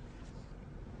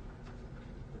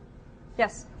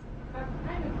 Yes?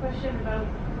 I have a question about,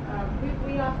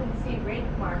 we often see rake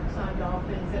marks on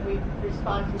dolphins that we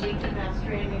respond to leaky mass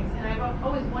strandings, and I've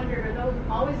always wondered, are those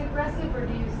always aggressive, or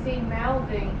do you see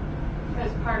mouthing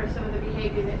as part of some of the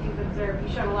behavior that you've observed?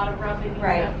 You showed a lot of rubbing and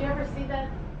stuff. Do you ever see that?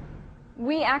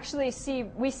 We actually see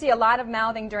a lot of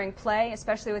mouthing during play,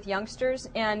 especially with youngsters,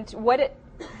 and what it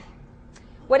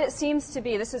seems to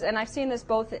be, and I've seen this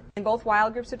both in both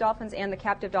wild groups of dolphins and the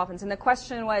captive dolphins, and the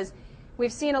question was,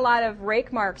 we've seen a lot of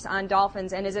rake marks on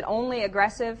dolphins, and is it only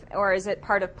aggressive, or is it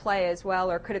part of play as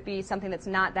well, or could it be something that's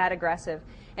not that aggressive?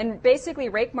 And basically,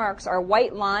 rake marks are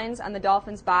white lines on the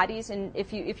dolphins' bodies, and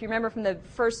if you remember from the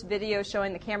first video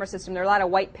showing the camera system, there are a lot of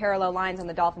white parallel lines on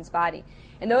the dolphin's body,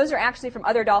 and those are actually from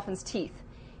other dolphins' teeth.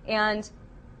 And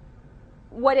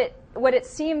what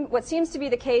seems to be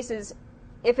the case is,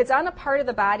 if it's on a part of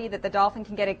the body that the dolphin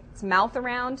can get its mouth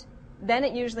around, then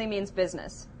it usually means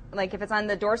business. Like if it's on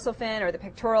the dorsal fin or the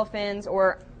pectoral fins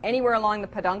or anywhere along the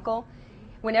peduncle,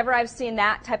 whenever I've seen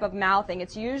that type of mouthing,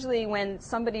 it's usually when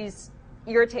somebody's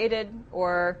irritated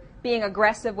or being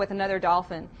aggressive with another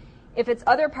dolphin. If it's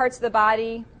other parts of the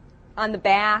body, on the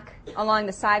back, along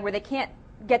the side, where they can't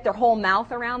get their whole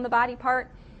mouth around the body part,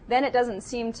 then it doesn't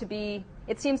seem to be,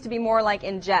 it seems to be more like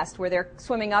in jest, where they're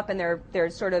swimming up and they're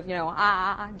sort of,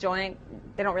 joint.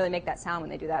 They don't really make that sound when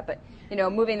they do that, but,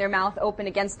 moving their mouth open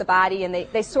against the body, and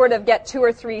they sort of get 2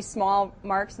 or 3 small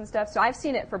marks and stuff. So I've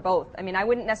seen it for both. I mean, I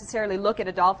wouldn't necessarily look at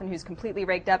a dolphin who's completely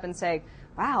raked up and say,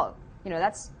 wow,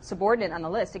 that's subordinate on the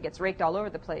list. It gets raked all over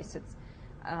the place. It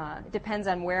depends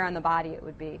on where on the body it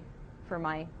would be, for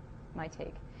my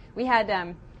take. We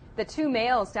had the 2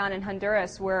 males down in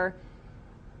Honduras we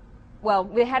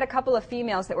had a couple of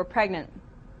females that were pregnant,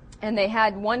 and they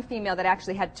had one female that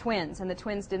actually had twins, and the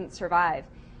twins didn't survive.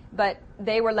 But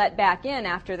they were let back in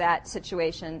after that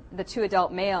situation, the 2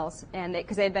 adult males, and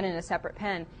because they had been in a separate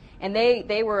pen, and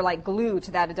they were like glued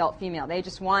to that adult female. They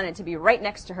just wanted to be right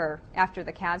next to her after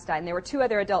the calves died. And there were 2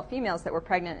 other adult females that were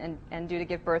pregnant and due to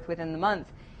give birth within the month.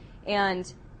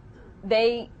 And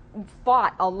they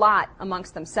fought a lot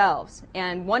amongst themselves,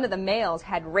 and one of the males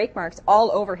had rake marks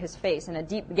all over his face and a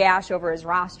deep gash over his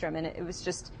rostrum, and it was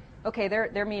just, okay,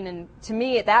 they're mean. And to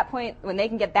me, at that point, when they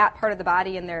can get that part of the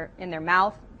body in their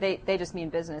mouth, they just mean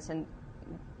business. And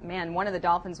man, one of the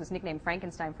dolphins was nicknamed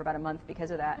Frankenstein for about a month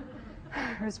because of that.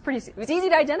 It was easy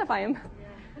to identify him.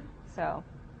 Yeah. So,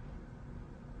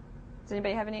 does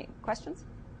anybody have any questions?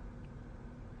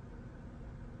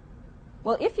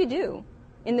 Well, if you do,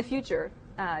 in the future,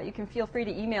 you can feel free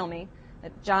to email me.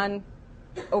 John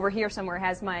over here somewhere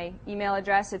has my email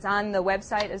address. It's on the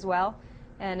website as well.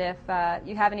 And if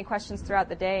you have any questions throughout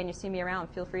the day and you see me around,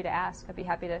 feel free to ask. I'd be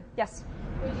happy to. Yes?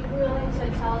 Would you be willing to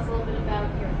tell us a little bit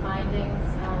about your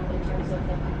findings in terms of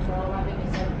the pectoral rubbing?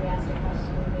 You said if we asked a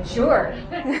question. Sure.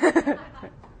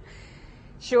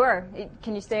 Sure.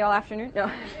 Can you stay all afternoon?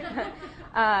 No.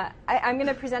 I'm going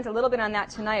to present a little bit on that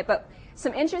tonight, but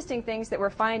some interesting things that we're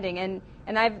finding, and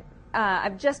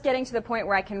I'm just getting to the point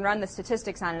where I can run the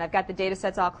statistics on it. I've got the data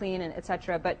sets all clean and et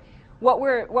cetera, but what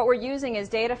we're using is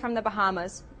data from the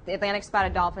Bahamas, the Atlantic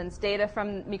spotted dolphins, data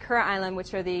from Mikura Island,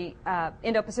 which are the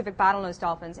Indo-Pacific bottlenose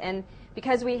dolphins, and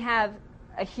because we have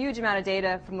a huge amount of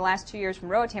data from the last 2 years from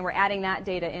Roatan, we're adding that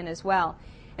data in as well.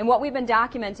 And what we've been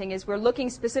documenting is we're looking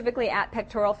specifically at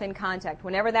pectoral fin contact.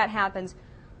 Whenever that happens,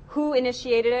 who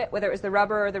initiated it, whether it was the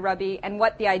rubber or the rubby, and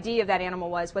what the ID of that animal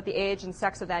was, what the age and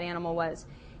sex of that animal was.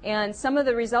 And some of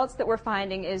the results that we're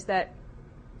finding is that,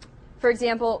 for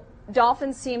example,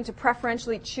 dolphins seem to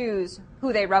preferentially choose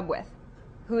who they rub with,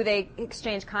 who they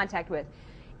exchange contact with.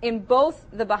 In both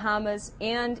the Bahamas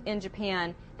and in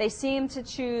Japan, they seem to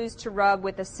choose to rub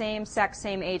with the same sex,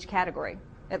 same age category,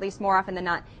 at least more often than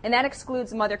not. And that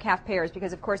excludes mother-calf pairs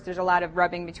because, of course, there's a lot of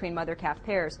rubbing between mother-calf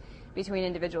pairs, between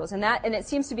individuals. And it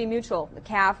seems to be mutual. The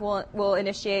calf will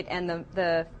initiate and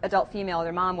the adult female,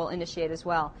 their mom, will initiate as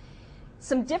well.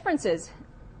 Some differences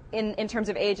in terms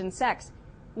of age and sex.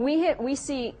 We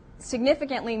see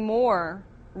significantly more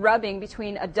rubbing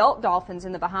between adult dolphins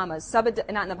in the Bahamas, not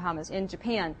in the Bahamas, in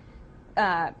Japan.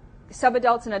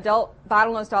 Subadults and adult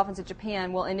bottlenose dolphins in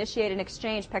Japan will initiate and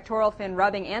exchange pectoral fin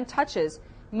rubbing and touches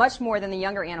much more than the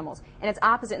younger animals. And it's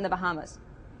opposite in the Bahamas.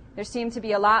 There seems to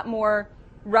be a lot more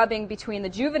rubbing between the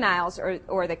juveniles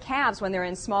or the calves when they're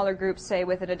in smaller groups, say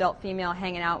with an adult female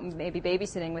hanging out and maybe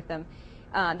babysitting with them,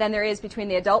 than there is between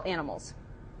the adult animals.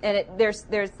 And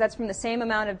that's from the same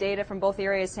amount of data from both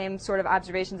areas, same sort of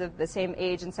observations of the same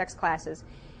age and sex classes.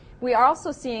 We are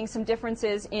also seeing some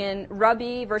differences in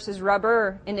rubby versus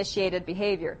rubber-initiated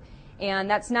behavior. And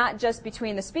that's not just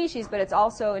between the species, but it's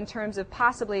also in terms of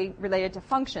possibly related to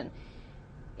function.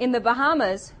 In the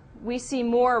Bahamas, we see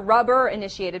more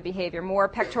rubber-initiated behavior, more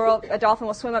pectoral. A dolphin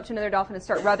will swim up to another dolphin and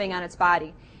start rubbing on its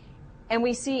body. And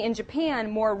we see in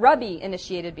Japan more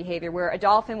rubby-initiated behavior, where a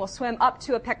dolphin will swim up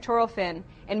to a pectoral fin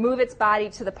and move its body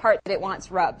to the part that it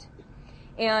wants rubbed.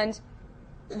 And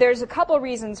there's a couple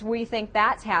reasons we think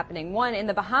that's happening. One, in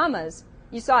the Bahamas,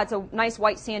 you saw it's a nice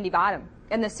white sandy bottom.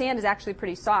 And the sand is actually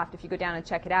pretty soft if you go down and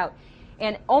check it out.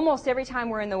 And almost every time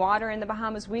we're in the water in the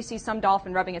Bahamas, we see some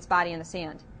dolphin rubbing its body in the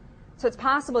sand. So it's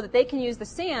possible that they can use the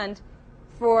sand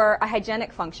for a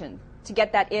hygienic function, to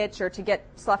get that itch or to get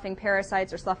sloughing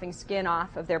parasites or sloughing skin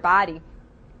off of their body,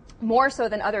 more so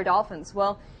than other dolphins.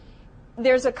 Well,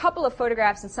 there's a couple of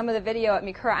photographs in some of the video at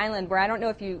Mikura Island where I don't know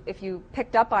if you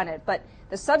picked up on it, but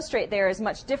the substrate there is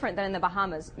much different than in the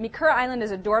Bahamas. Mikura Island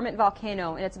is a dormant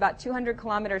volcano, and it's about 200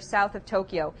 kilometers south of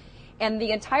Tokyo. And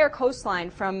the entire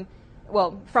coastline from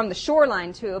the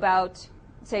shoreline to about,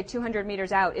 say, 200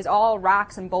 meters out is all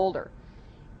rocks and boulders,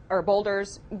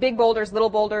 big boulders, little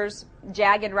boulders,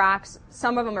 jagged rocks.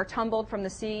 Some of them are tumbled from the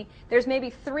sea. There's maybe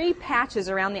 3 patches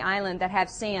around the island that have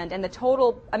sand, and the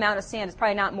total amount of sand is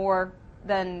probably not more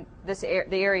than the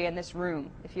area in this room,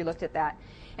 if you looked at that.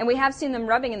 And we have seen them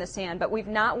rubbing in the sand, but we've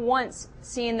not once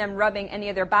seen them rubbing any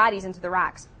of their bodies into the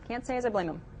rocks. Can't say as I blame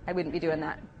them. I wouldn't be doing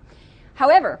that.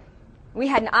 However, we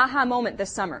had an aha moment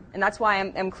this summer, and that's why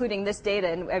I'm including this data,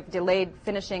 and I've delayed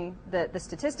finishing the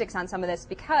statistics on some of this,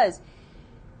 because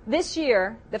this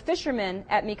year, the fishermen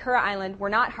at Mikura Island were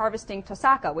not harvesting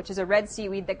tosaka, which is a red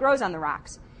seaweed that grows on the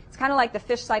rocks. It's kind of like the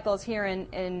fish cycles here on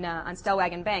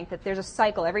Stellwagen Bank, that there's a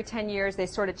cycle. Every 10 years, they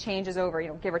sort of changes over,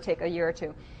 give or take a year or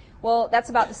two. Well, that's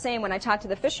about the same when I talk to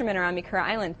the fishermen around Mikura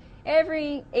Island.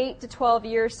 Every 8 to 12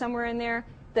 years, somewhere in there,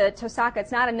 the tosaka,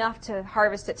 it's not enough to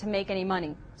harvest it to make any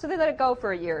money. So they let it go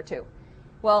for a year or two.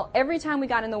 Well, every time we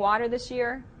got in the water this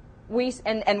year, we saw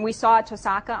a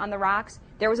tosaka on the rocks,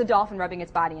 there was a dolphin rubbing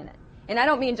its body in it. And I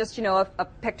don't mean just, a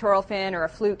pectoral fin or a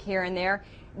fluke here and there.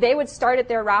 They would start at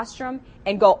their rostrum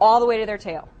and go all the way to their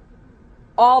tail.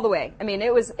 All the way. I mean,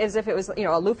 it was as if it was,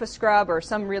 a loofah scrub or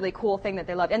some really coul thing that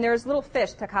they loved. And there's little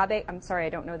fish, takabe. I'm sorry, I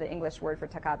don't know the English word for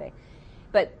takabe.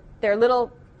 But they're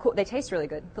little, cool, they taste really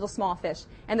good, little small fish.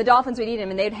 And the dolphins would eat them,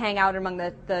 and they'd hang out among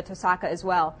the tosaka as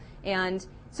well. And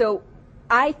so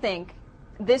I think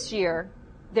this year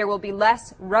there will be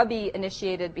less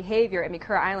rubby-initiated behavior at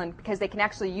Mikura Island because they can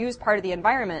actually use part of the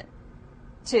environment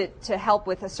to help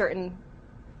with a certain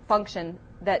function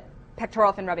that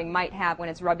pectoral fin rubbing might have when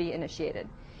it's rubby-initiated.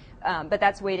 but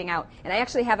that's waiting out. And I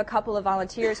actually have a couple of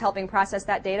volunteers helping process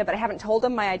that data, but I haven't told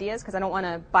them my ideas because I don't want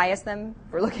to bias them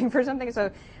for looking for something.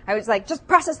 So I was like, just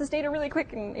process this data really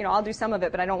quick, and I'll do some of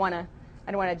it, but I don't want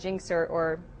to jinx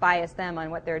or bias them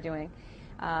on what they're doing.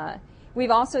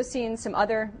 We've also seen some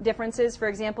other differences. For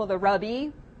example, the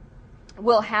rub-E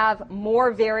will have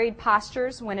more varied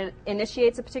postures when it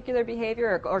initiates a particular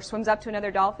behavior or swims up to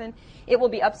another dolphin. It will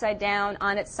be upside down,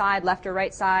 on its side, left or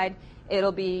right side.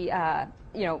 It'll be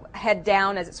head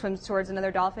down as it swims towards another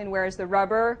dolphin, whereas the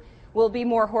rubber will be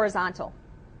more horizontal,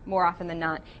 more often than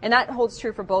not. And that holds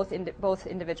true for both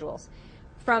individuals.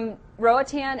 From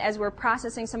Roatan, as we're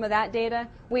processing some of that data,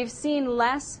 we've seen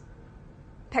less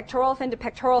pectoral fin to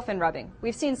pectoral fin rubbing.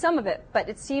 We've seen some of it, but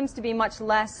it seems to be much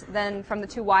less than from the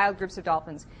two wild groups of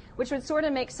dolphins, which would sort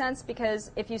of make sense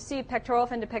because if you see pectoral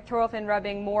fin to pectoral fin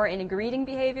rubbing more in a greeting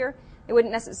behavior, they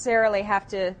wouldn't necessarily have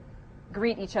to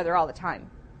greet each other all the time.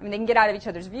 I mean, they can get out of each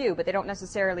other's view, but they don't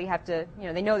necessarily have to,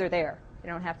 they know they're there. They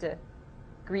don't have to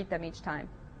greet them each time,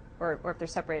 or if they're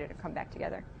separated, or come back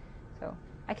together. So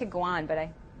I could go on, but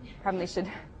I probably should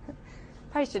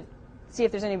see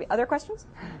if there's any other questions.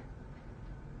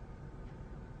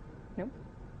 No?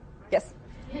 Yes?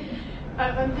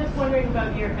 I'm just wondering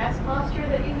about your S posture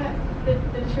that you have,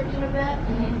 the description of that.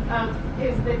 Mm-hmm.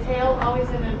 Is the tail always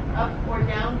in an up or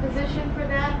down position for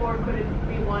that, or could it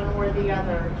be one or the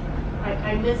other?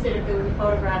 I missed it if there was a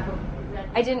photograph of that.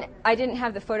 I didn't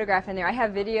have the photograph in there. I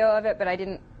have video of it, but I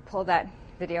didn't pull that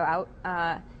video out.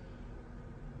 I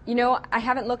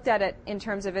haven't looked at it in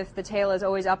terms of if the tail is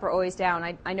always up or always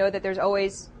down. I know that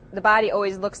the body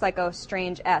always looks like a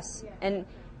strange S. Yeah. And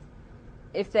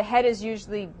if the head is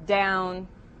usually down,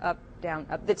 up,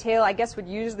 the tail, I guess, would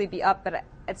usually be up, but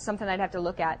it's something I'd have to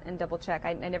look at and double check.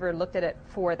 I never looked at it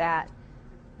for that.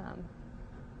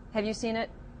 Have you seen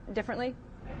it differently?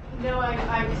 No,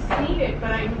 I've seen it,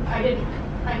 but I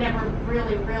never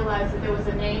really realized that there was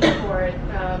a name for it.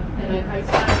 And I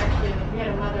saw it actually, we had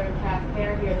a mother and calf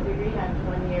pair here that we rehabbed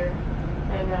one year,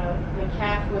 and the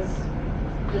calf was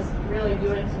just really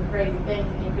doing some crazy things,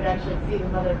 and you could actually see the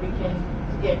mother begin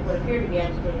to get what appeared to be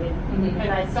agitated. Mm-hmm. And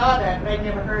I saw that, but I'd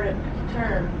never heard a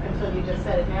term until you just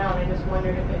said it now, and I just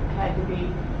wondered if it had to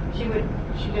be, she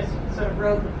just sort of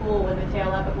rode the pool with the tail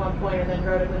up at one point and then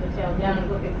rode it with the tail down and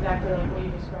looked exactly like what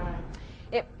you described.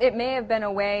 It may have been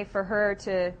a way for her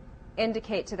to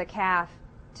indicate to the calf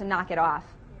to knock it off,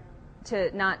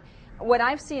 to not. What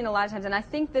I've seen a lot of times, and I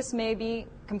think this may be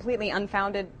completely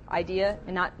unfounded idea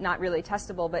and not really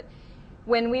testable, but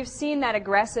when we've seen that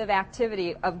aggressive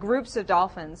activity of groups of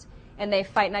dolphins and they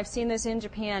fight, and I've seen this in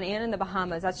Japan and in the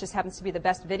Bahamas, that just happens to be the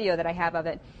best video that I have of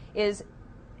it, is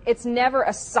it's never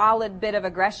a solid bit of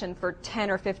aggression for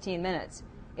 10 or 15 minutes.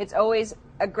 It's always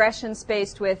aggression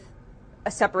spaced with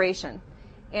a separation.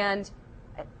 And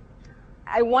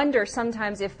I wonder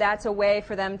sometimes if that's a way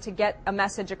for them to get a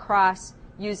message across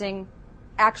using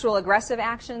actual aggressive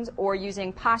actions or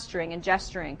using posturing and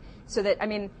gesturing. So that,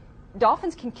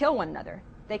 dolphins can kill one another.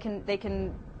 They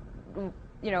can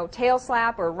tail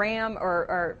slap or ram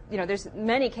or there's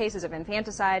many cases of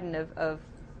infanticide and of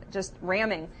just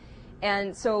ramming.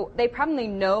 And so they probably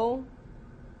know,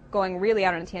 going really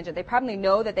out on a tangent, they probably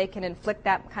know that they can inflict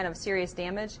that kind of serious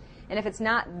damage. And if it's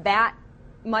not that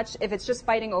much, if it's just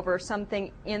fighting over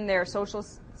something in their social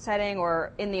setting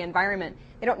or in the environment,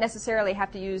 they don't necessarily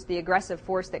have to use the aggressive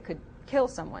force that could kill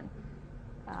someone.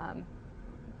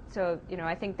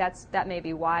 I think that may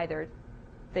be why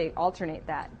they alternate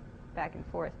that back and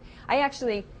forth.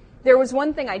 There was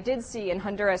one thing I did see in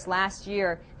Honduras last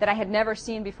year that I had never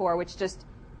seen before, which just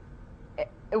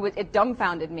it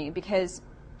dumbfounded me, because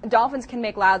dolphins can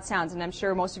make loud sounds, and I'm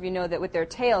sure most of you know that with their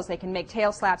tails they can make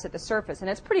tail slaps at the surface, and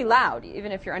it's pretty loud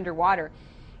even if you're underwater.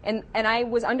 And I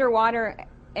was underwater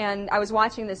and I was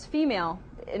watching this female,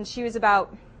 and she was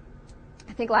about,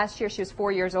 I think last year she was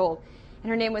 4 years old, and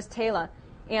her name was Taylor,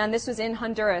 and this was in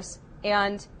Honduras,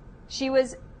 and she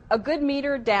was a good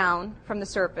meter down from the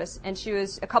surface, and she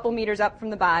was a couple meters up from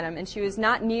the bottom, and she was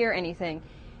not near anything.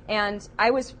 And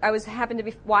I happened to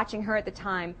be watching her at the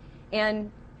time,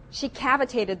 and she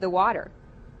cavitated the water,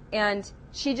 and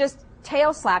she just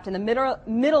tail slapped in the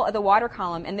middle of the water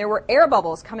column, and there were air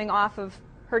bubbles coming off of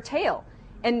her tail.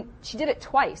 And she did it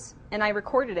twice, and I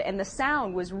recorded it, and the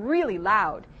sound was really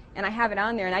loud, and I have it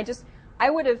on there. And I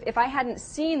would have, if I hadn't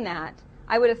seen that,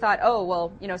 I would have thought, oh,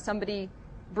 well, somebody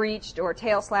breached or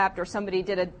tail slapped or somebody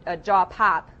did a jaw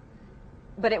pop.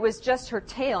 But it was just her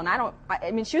tail,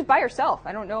 and she was by herself.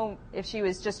 I don't know if she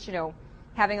was just,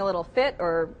 having a little fit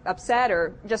or upset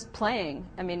or just playing.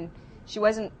 She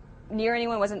wasn't near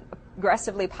anyone, wasn't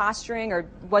aggressively posturing or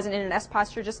wasn't in an S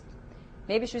posture, just,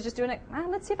 Maybe she was just doing it,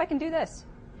 let's see if I can do this.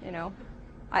 You know,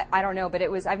 I don't know, but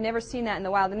I've never seen that in the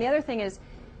wild. And the other thing is,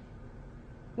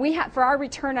 for our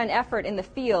return on effort in the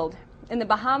field, in the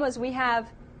Bahamas, we have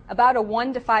about a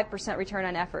 1 to 5% return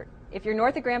on effort. If you're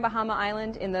north of Grand Bahama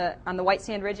Island on the White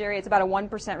Sand Ridge area, it's about a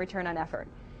 1% return on effort.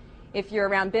 If you're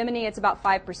around Bimini, it's about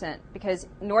 5%, because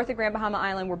north of Grand Bahama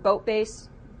Island, we're boat-based.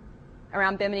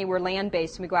 Around Bimini, we're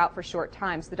land-based, and we go out for short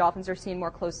times. The dolphins are seen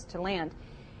more close to land.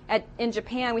 In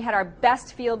Japan, we had our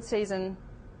best field season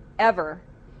ever,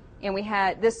 and we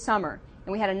had this summer,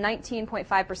 and we had a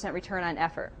 19.5% return on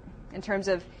effort in terms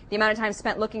of the amount of time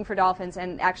spent looking for dolphins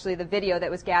and actually the video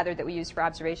that was gathered that we used for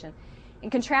observation.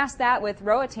 And contrast that with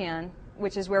Roatan,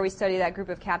 which is where we study that group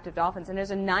of captive dolphins, and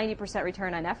there's a 90%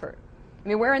 return on effort. I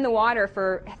mean, we're in the water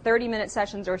for 30-minute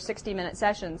sessions or 60-minute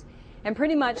sessions, and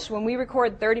pretty much when we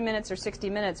record 30 minutes or 60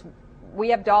 minutes, we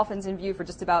have dolphins in view for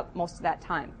just about most of that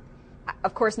time.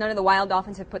 Of course, none of the wild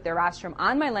dolphins have put their rostrum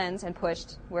on my lens and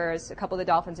pushed, whereas a couple of the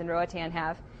dolphins in Roatan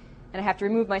have. And I have to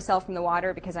remove myself from the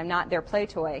water because I'm not their play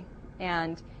toy.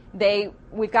 And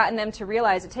we've gotten them to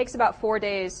realize it takes about 4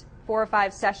 days, 4 or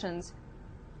 5 sessions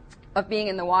of being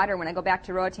in the water when I go back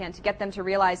to Roatan to get them to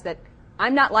realize that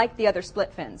I'm not like the other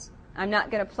split fins. I'm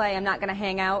not going to play. I'm not going to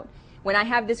hang out. When I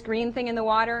have this green thing in the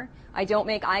water, I don't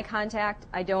make eye contact.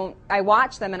 I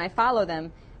watch them and I follow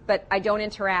them, but I don't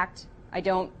interact.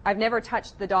 I've never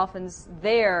touched the dolphins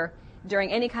there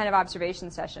during any kind of observation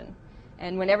session.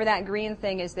 And whenever that green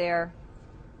thing is there,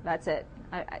 that's it.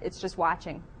 It's just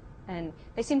watching. And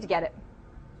they seem to get it,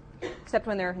 except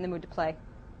when they're in the mood to play.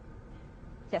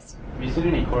 Yes? Have you seen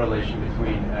any correlation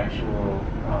between actual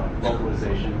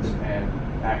vocalizations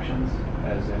and actions,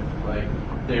 as if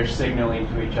like they're signaling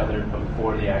to each other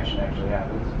before the action actually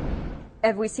happens?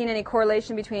 Have we seen any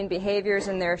correlation between behaviors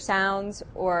and their sounds,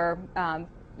 or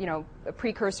a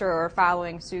precursor or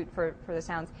following suit for the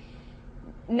sounds?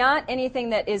 Not anything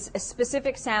that is a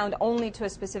specific sound only to a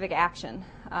specific action,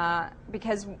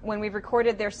 because when we've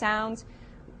recorded their sounds,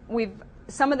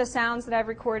 some of the sounds that I've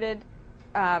recorded,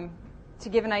 to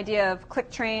give an idea of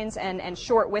click trains and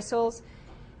short whistles,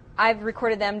 I've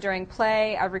recorded them during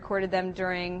play. I've recorded them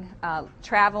during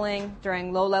traveling,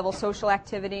 during low-level social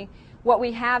activity. What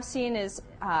we have seen is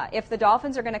if the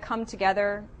dolphins are going to come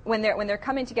together, when they're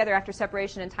coming together after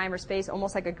separation in time or space,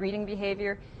 almost like a greeting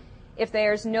behavior, if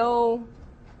there's no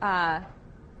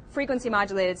frequency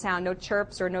modulated sound, no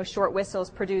chirps or no short whistles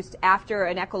produced after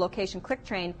an echolocation click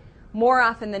train, more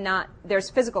often than not, there's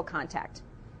physical contact.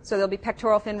 So there'll be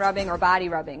pectoral fin rubbing or body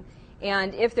rubbing.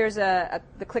 And if there's the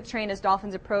click train as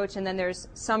dolphins approach and then there's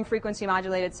some frequency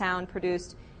modulated sound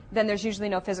produced, then there's usually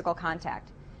no physical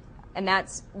contact. And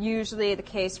that's usually the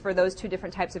case for those two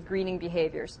different types of greeting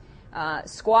behaviors.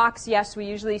 Squawks, yes, we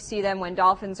usually see them when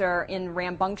dolphins are in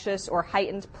rambunctious or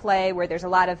heightened play where there's a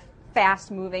lot of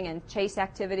fast moving and chase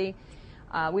activity.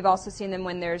 We've also seen them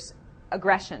when there's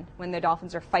aggression, when the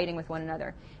dolphins are fighting with one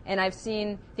another. And I've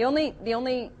seen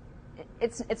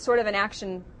it's sort of an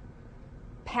action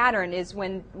pattern is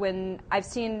when I've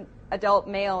seen adult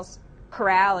males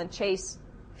corral and chase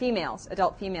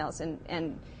adult females,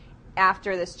 and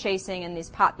after this chasing and these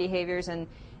pop behaviors and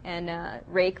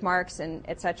rake marks and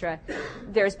etc.,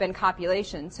 there's been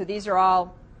copulation. So these are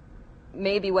all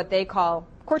maybe what they call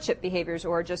courtship behaviors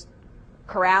or just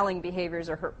corralling behaviors,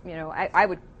 or I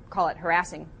would call it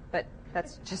harassing, but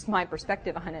that's just my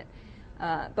perspective on it.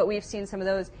 But we've seen some of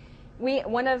those.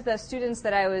 One of the students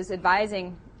that I was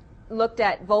advising looked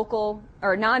at vocal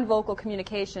or non-vocal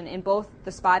communication in both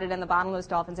the spotted and the bottlenose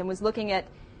dolphins, and was looking at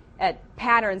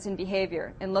patterns in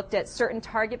behavior, and looked at certain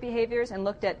target behaviors, and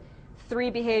looked at 3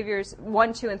 behaviors,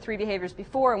 1, 2, and 3 behaviors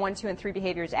before, and 1, 2, and 3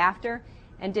 behaviors after,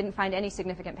 and didn't find any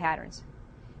significant patterns.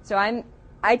 So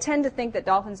I tend to think that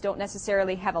dolphins don't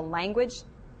necessarily have a language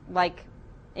like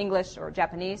English or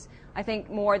Japanese. I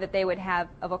think more that they would have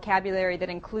a vocabulary that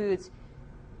includes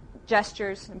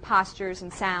gestures and postures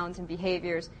and sounds and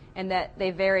behaviors, and that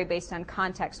they vary based on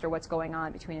context or what's going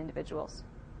on between individuals.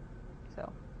 So,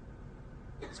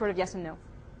 sort of yes and no.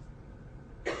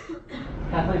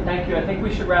 Kathleen, thank you. I think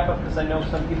we should wrap up because I know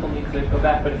some people need to go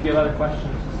back, but if you have other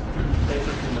questions, stay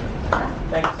for a few minutes.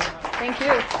 Thanks so much. Thank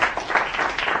you.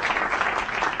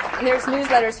 And there's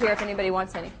newsletters here if anybody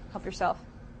wants any. Help yourself.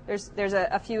 There's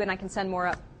a few, and I can send more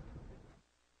up.